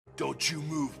Don't you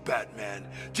move, Batman.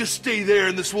 Just stay there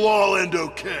and this will all end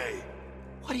okay.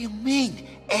 What do you mean,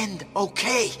 end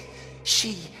okay?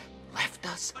 She left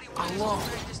us alone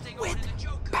with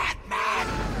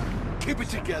Batman. Keep it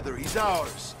together, he's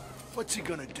ours. What's he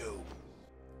gonna do?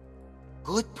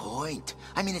 Good point.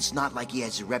 I mean, it's not like he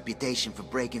has a reputation for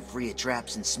breaking free of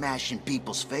traps and smashing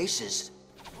people's faces.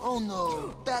 Oh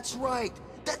no, that's right.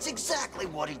 That's exactly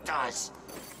what he does.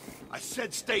 I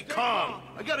said stay calm.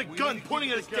 I got a gun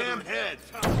pointing at his damn head.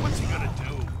 What's he gonna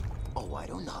do? Oh, I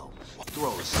don't know.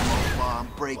 Throw a smoke bomb,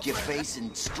 break your face,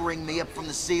 and string me up from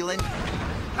the ceiling?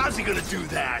 How's he gonna do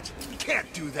that? He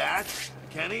can't do that,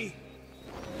 can he?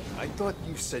 I thought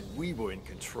you said we were in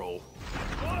control.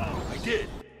 I did.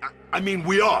 I mean,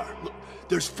 we are. Look,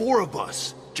 there's 4 of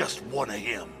us, just 1 of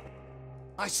him.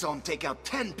 I saw him take out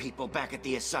 10 people back at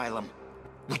the asylum.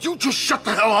 Would you just shut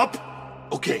the hell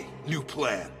up? Okay, new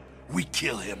plan. We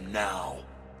kill him now.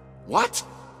 What?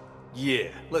 Yeah,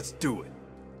 let's do it.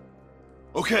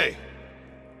 Okay.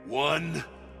 1,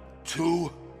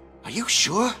 2... Are you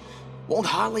sure? Won't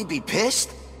Harley be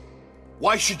pissed?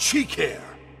 Why should she care?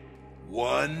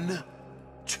 1,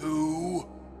 2...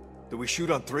 Do we shoot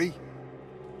on 3?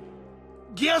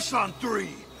 Yes, on 3!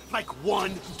 Like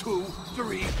 1, 2,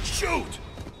 3, shoot!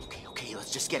 Okay,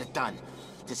 let's just get it done.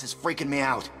 This is freaking me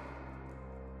out.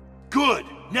 Good!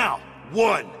 Now,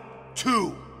 1,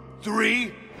 2,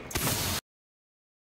 3...